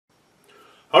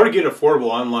How to get affordable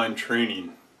online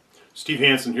training. Steve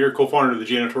Hansen here, co-founder of the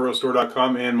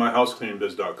Janitorialstore.com and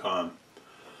MyHouseCleaningBiz.com.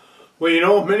 Well, you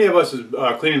know, many of us as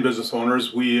cleaning business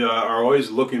owners, we are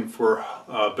always looking for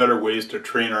better ways to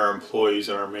train our employees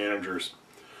and our managers.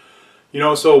 You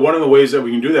know, so one of the ways that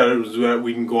we can do that is that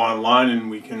we can go online and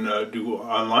we can do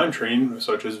online training,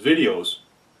 such as videos.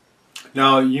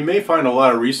 Now, you may find a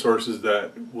lot of resources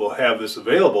that will have this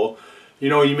available. You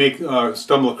know, you may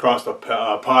stumble across a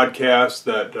podcast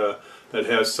that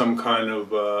has some kind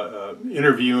of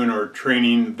interviewing or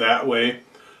training that way.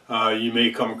 You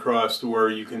may come across where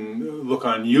you can look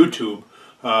on YouTube,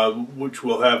 which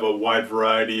will have a wide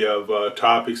variety of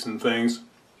topics and things.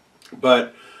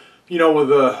 But you know,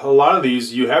 with a lot of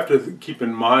these, you have to keep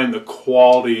in mind the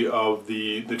quality of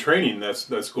the training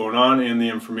that's going on and the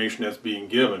information that's being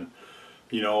given.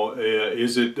 You know,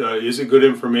 is it good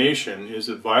information? Is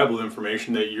it viable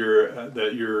information that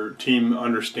your team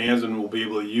understands and will be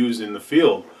able to use in the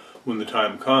field when the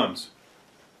time comes?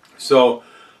 So,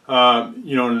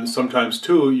 you know, and sometimes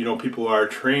too, you know, people are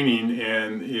training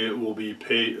and it will be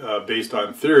based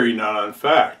on theory, not on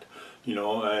fact. You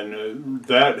know, and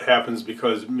that happens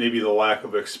because maybe the lack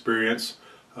of experience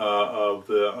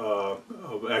of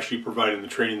actually providing the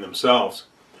training themselves.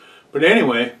 But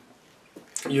anyway,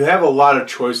 you have a lot of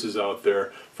choices out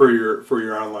there for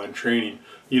your online training.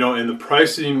 You know, and the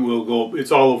pricing will go.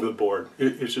 It's all over the board.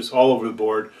 It's just all over the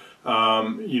board.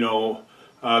 You know,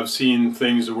 I've seen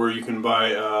things where you can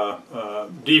buy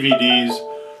DVDs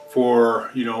for,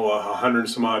 you know, $100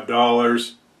 some odd.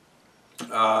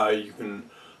 You can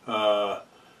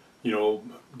you know,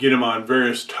 get them on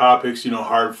various topics, you know,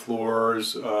 hard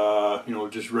floors, you know,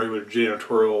 just regular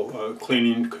janitorial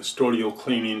cleaning, custodial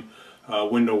cleaning,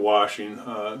 window washing,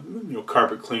 you know,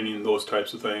 carpet cleaning, those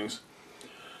types of things.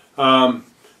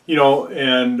 You know,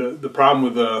 and the problem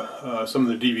with some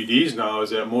of the DVDs now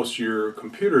is that most of your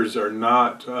computers are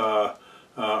not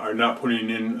putting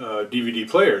in DVD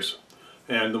players,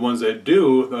 and the ones that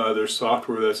do, there's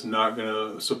software that's not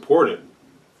going to support it.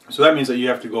 So that means that you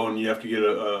have to go and you have to get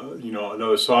you know,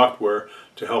 another software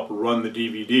to help run the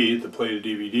DVD, to play the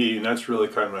DVD, and that's really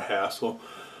kind of a hassle.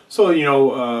 So, you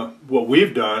know, what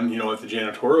we've done, you know, at the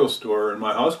Janitorial Store and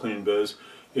My House Cleaning Biz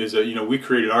is that, you know, we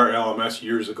created our LMS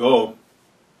years ago,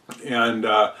 and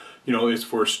you know, it's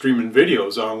for streaming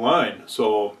videos online.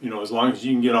 So, you know, as long as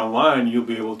you can get online, you'll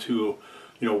be able to,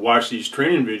 you know, watch these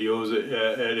training videos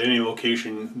at any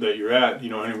location that you're at, you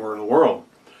know, anywhere in the world.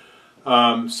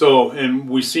 And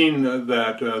we've seen that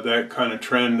that kind of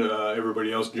trend,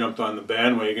 everybody else jumped on the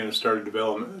bandwagon and started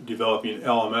developing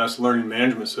LMS, learning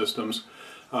management systems,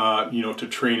 you know, to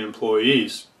train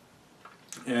employees.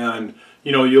 And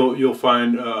you know, you'll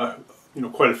find you know,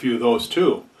 quite a few of those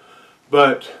too.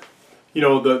 But you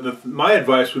know, my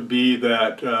advice would be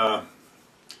that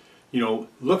you know,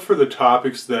 look for the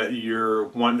topics that you're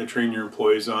wanting to train your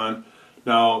employees on.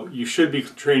 Now, you should be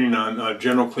training on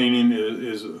general cleaning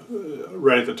is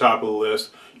right at the top of the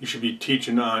list. You should be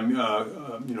teaching on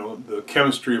you know, the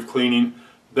chemistry of cleaning.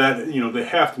 That, you know, they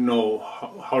have to know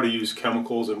how to use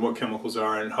chemicals and what chemicals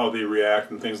are and how they react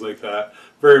and things like that.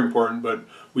 Very important, but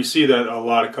we see that a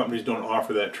lot of companies don't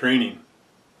offer that training.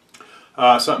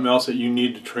 Something else that you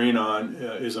need to train on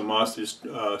is a must is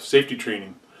safety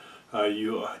training.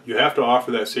 You have to offer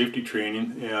that safety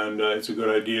training, and it's a good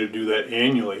idea to do that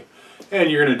annually.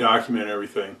 And you're going to document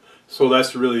everything. So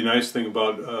that's the really nice thing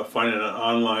about finding an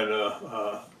online,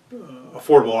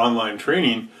 affordable online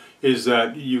training, is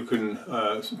that you can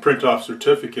print off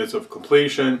certificates of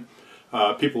completion.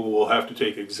 People will have to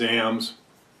take exams.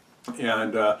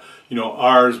 And you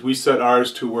know, we set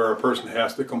ours to where a person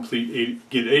has to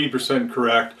get 80%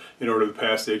 correct in order to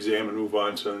pass the exam and move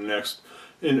on to the next,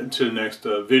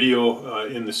 video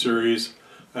in the series.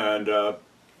 And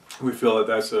we feel that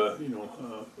that's a, you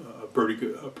know, a pretty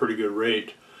good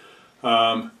rate.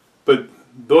 But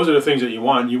those are the things that you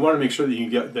want. You want to make sure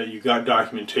that you got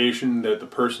documentation, that the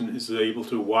person is able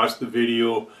to watch the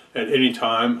video at any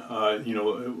time. You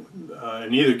know,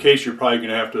 in either case, you're probably going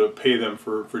to have to pay them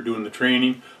for doing the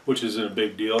training, which isn't a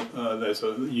big deal.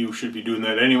 You should be doing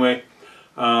that anyway.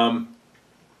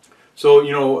 So,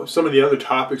 you know, some of the other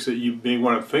topics that you may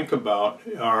want to think about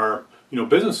are, you know,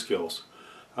 business skills.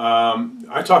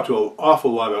 I talk to an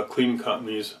awful lot of cleaning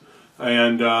companies,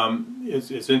 and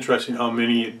it's interesting how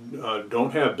many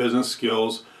don't have business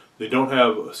skills. They don't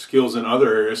have skills in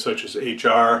other areas such as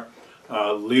HR,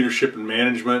 leadership and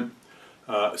management,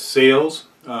 sales.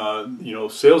 You know,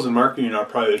 sales and marketing are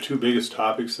probably the two biggest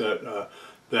topics that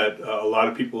a lot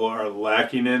of people are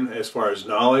lacking in as far as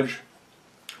knowledge.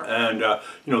 And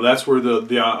you know, that's where the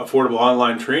affordable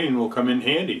online training will come in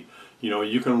handy.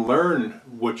 You can learn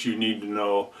what you need to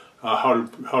know,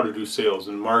 how to do sales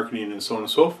and marketing and so on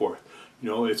and so forth.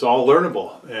 It's all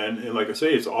learnable, and like I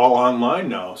say, it's all online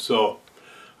now. So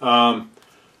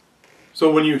so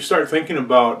when you start thinking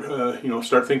about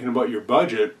your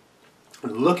budget,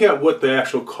 look at what the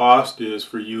actual cost is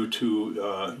for you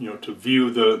to to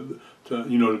view to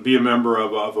be a member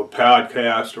of a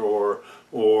podcast or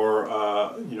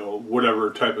whatever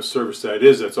type of service that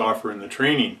is that's offering the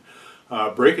training.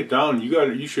 Break it down.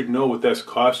 You should know what that's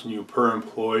costing you per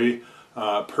employee,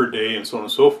 per day, and so on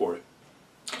and so forth.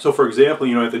 So for example,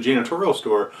 at the janitorial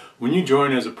store, when you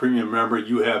join as a premium member,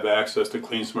 you have access to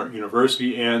CleanSmart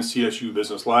University and CSU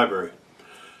Business Library.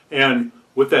 And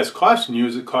what that's costing you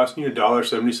is it costing you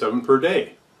 $1.77 per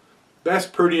day. That's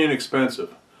pretty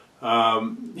inexpensive.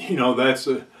 That's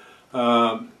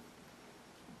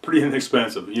pretty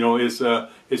inexpensive.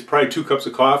 It's probably 2 cups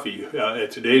of coffee at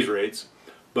today's rates.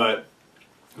 But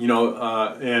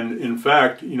and in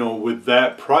fact, with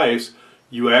that price,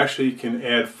 you actually can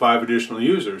add 5 additional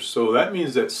users. So that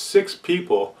means that 6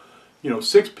 people,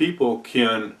 6 people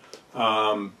can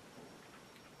have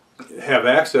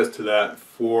access to that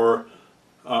for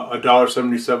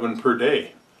 $1.77 per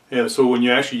day. And so when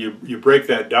you break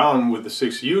that down with the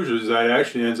 6 users, that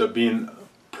actually ends up being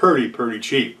pretty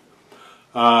cheap.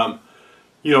 And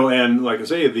like I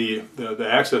say, the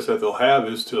access that they'll have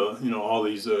is to all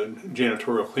these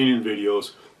janitorial cleaning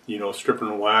videos, stripping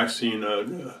and waxing,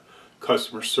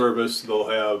 customer service. They'll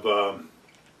have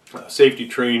safety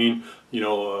training,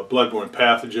 bloodborne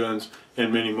pathogens,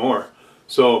 and many more.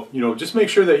 So just make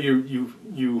sure that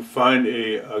you find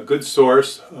a good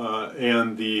source,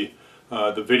 and the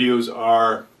videos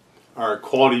are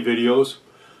quality videos.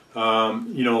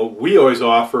 We always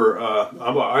offer.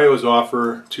 I always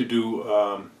offer to do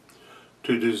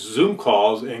Zoom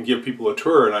calls and give people a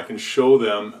tour, and I can show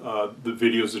them the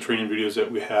videos, the training videos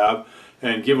that we have,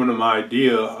 and give them an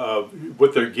idea of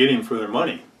what they're getting for their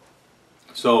money.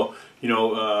 So we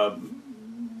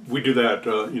do that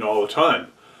all the time.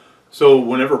 So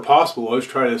whenever possible, always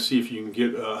try to see if you can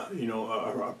get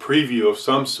a preview of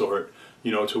some sort,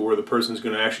 to where the person's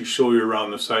going to actually show you around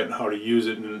the site and how to use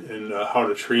it, and how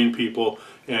to train people,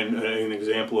 and an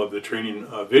example of the training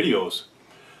videos.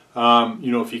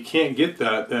 If you can't get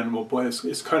that, then well, boy,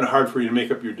 it's kind of hard for you to make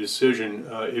up your decision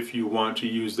if you want to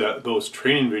use those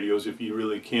training videos, if you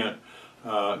really can't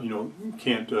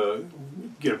get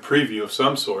a preview of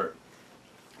some sort.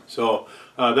 So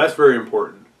that's very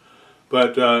important.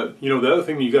 But the other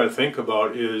thing you got to think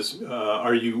about is,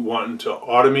 are you wanting to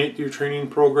automate your training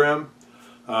program?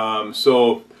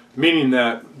 So meaning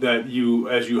that you,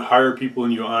 as you hire people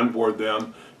and you onboard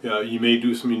them, you may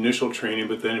do some initial training,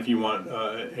 but then if you want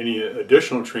any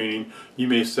additional training, you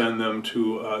may send them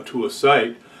to a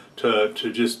site to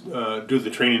just do the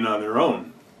training on their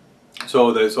own.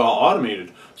 So that it's all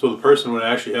automated. So the person would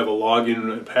actually have a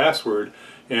login and password,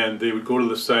 and they would go to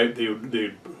the site,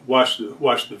 they'd watch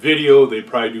the video, they'd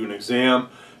probably do an exam,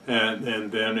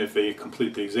 and then if they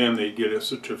complete the exam, they get a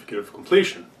certificate of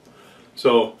completion.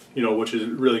 So which is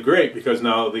really great, because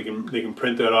now they can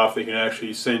print that off. They can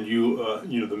actually send you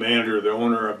the manager or the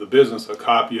owner of the business a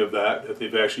copy of that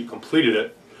they've actually completed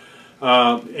it.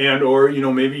 Or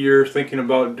maybe you're thinking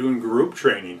about doing group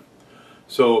training.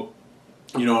 So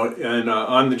and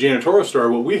on the janitorial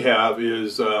store, what we have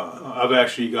is I've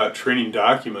actually got training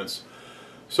documents.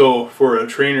 So for a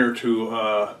trainer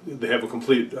to they have a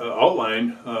complete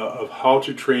outline of how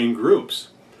to train groups.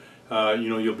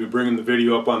 You'll be bringing the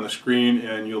video up on the screen,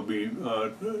 and you'll be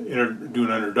doing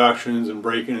introductions and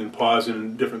breaking and pausing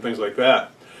and different things like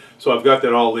that. So I've got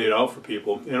that all laid out for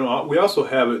people. And we also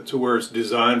have it to where it's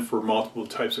designed for multiple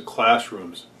types of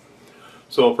classrooms.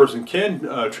 So a person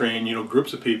can train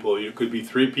groups of people. It could be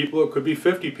 3 people, it could be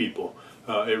 50 people.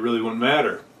 It really wouldn't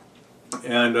matter.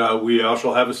 And we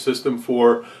also have a system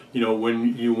for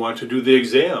when you want to do the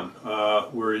exam,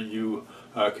 where you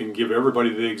can give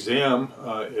everybody the exam.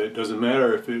 It doesn't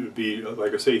matter if it would be,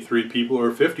 like I say, 3 people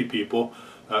or 50 people.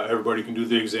 Everybody can do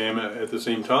the exam at the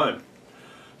same time.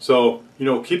 So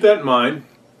keep that in mind.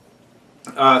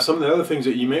 Some of the other things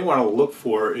that you may want to look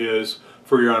for is,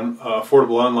 for your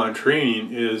affordable online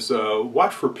training, is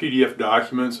watch for PDF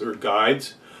documents or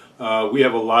guides. We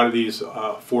have a lot of these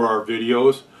for our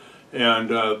videos. And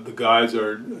the guides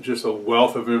are just a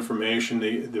wealth of information.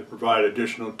 They provide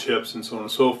additional tips and so on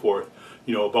and so forth,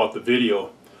 about the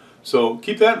video. So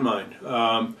keep that in mind.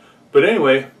 But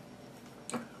anyway,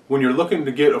 when you're looking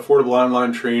to get affordable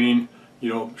online training,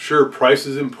 sure, price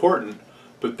is important,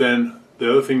 but then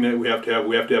the other thing that we have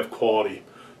to have quality.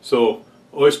 So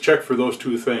always check for those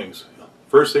 2 things.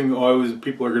 First thing always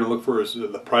people are going to look for is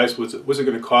the price. What's it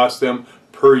going to cost them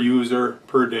per user,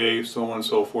 per day, so on and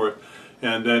so forth.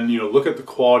 And then, you know, look at the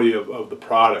quality of the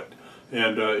product.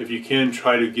 And if you can,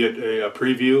 try to get a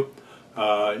preview.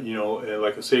 You know, and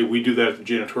like I say, we do that at the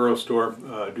janitorial store.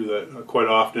 Do that quite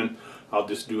often. I'll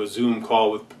just do a Zoom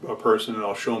call with a person, and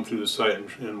I'll show them through the site,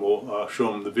 and we'll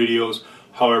show them the videos,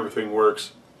 how everything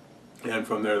works, and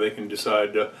from there they can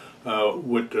decide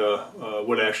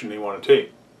what action they want to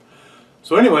take.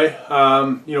 So anyway,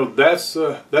 you know, that's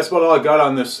about all I got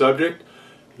on this subject.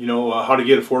 You know, how to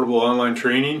get affordable online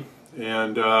training,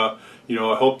 and you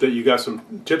know, I hope that you got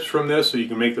some tips from this so you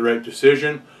can make the right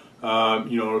decision.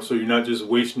 You know, so you're not just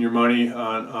wasting your money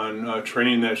on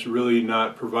training that's really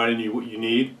not providing you what you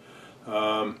need.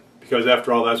 Because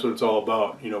after all, that's what it's all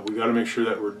about. You know, we got to make sure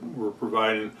that we're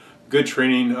providing good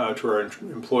training to our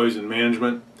employees and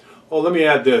management. Oh, let me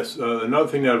add this. Another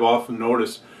thing that I've often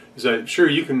noticed is that sure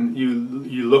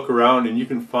you look around and you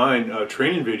can find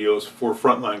training videos for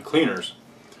frontline cleaners.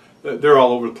 They're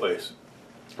all over the place.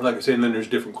 Like I say, and then there's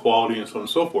different quality and so on and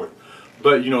so forth.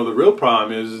 But you know, the real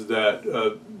problem is that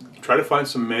try to find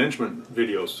some management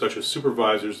videos, such as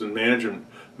supervisors and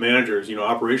managers, you know,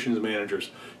 operations managers.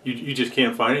 You just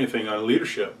can't find anything on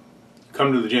leadership.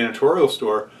 Come to the janitorial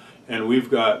store, and we've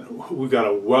got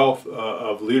a wealth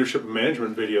of leadership and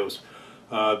management videos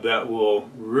that will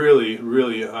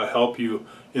really help you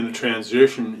in the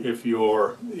transition if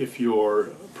you're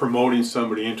promoting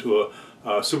somebody into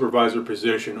a supervisor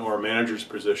position or a manager's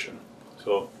position.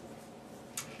 So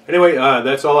anyway,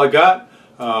 that's all I got.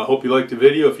 Hope you liked the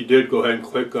video. If you did, go ahead and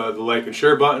click the like and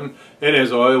share button. And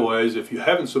as always, if you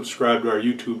haven't subscribed to our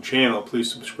YouTube channel,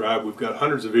 please subscribe. We've got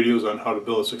hundreds of videos on how to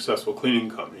build a successful cleaning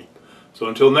company. So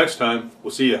until next time,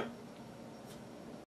 we'll see ya.